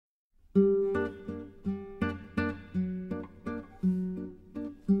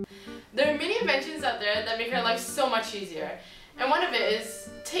There are many inventions out there that make our life so much easier, and one of it is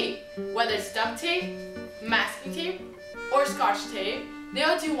tape. Whether it's duct tape, masking tape, or scotch tape, they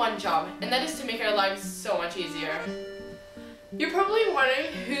all do one job, and that is to make our lives so much easier. You're probably wondering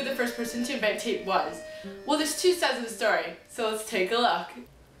who the first person to invent tape was. Well, there's two sides of the story, so let's take a look.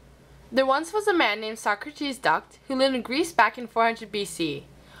 There once was a man named Socrates Duct who lived in Greece back in 400 BC.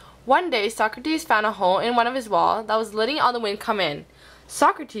 One day, Socrates found a hole in one of his walls that was letting all the wind come in.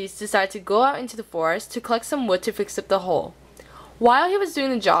 Socrates decided to go out into the forest to collect some wood to fix up the hole. While he was doing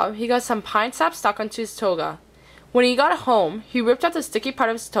the job, he got some pine sap stuck onto his toga. When he got home, he ripped out the sticky part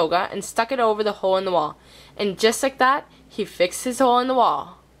of his toga and stuck it over the hole in the wall. And just like that, he fixed his hole in the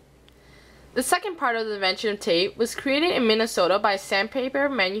wall. The second part of the invention of tape was created in Minnesota by a sandpaper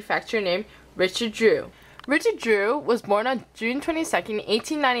manufacturer named Richard Drew. Richard Drew was born on June 22,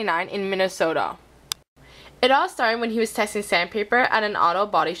 1899 in Minnesota. It all started when he was testing sandpaper at an auto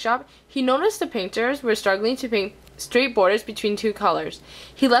body shop. He noticed the painters were struggling to paint straight borders between two colors.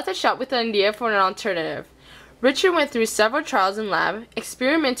 He left the shop with an idea for an alternative. Richard went through several trials in lab,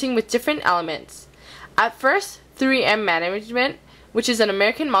 experimenting with different elements. At first, 3M Management, which is an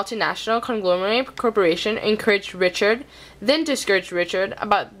American multinational conglomerate corporation, encouraged Richard, then discouraged Richard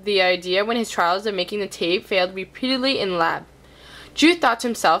about the idea when his trials of making the tape failed repeatedly in lab. Drew thought to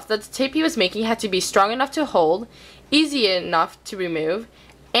himself that the tape he was making had to be strong enough to hold, easy enough to remove,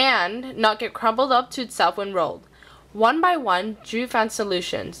 and not get crumpled up to itself when rolled. One by one, Drew found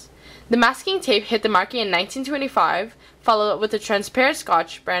solutions. The masking tape hit the market in 1925, followed up with the transparent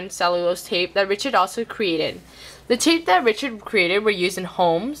Scotch brand Cellulose Tape that Richard also created. The tape that Richard created were used in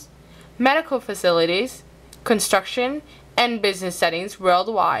homes, medical facilities, construction, and business settings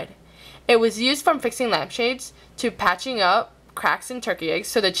worldwide. It was used from fixing lampshades to patching up cracks in turkey eggs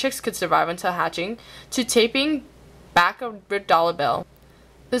so the chicks could survive until hatching, to taping back a ripped dollar bill.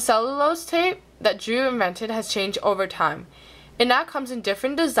 The cellulose tape that Drew invented has changed over time. It now comes in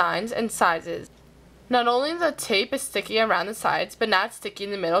different designs and sizes. Not only the tape is sticky around the sides, but now it's sticky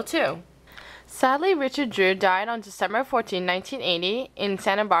in the middle too. Sadly, Richard Drew died on December 14, 1980 in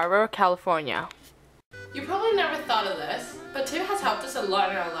Santa Barbara, California. You probably never thought of this, but tape has helped us a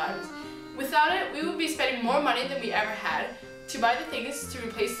lot in our lives. Without it, we would be spending more money than we ever had to buy the things to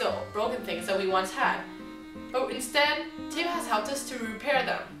replace the broken things that we once had. But instead, tape has helped us to repair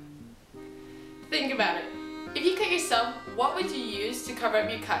them. Think about it. If you cut yourself, what would you use to cover up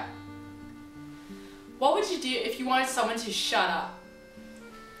your cut? What would you do if you wanted someone to shut up?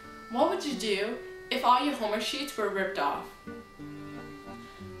 What would you do if all your homework sheets were ripped off?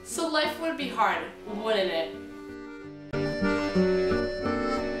 So life would be hard, wouldn't it?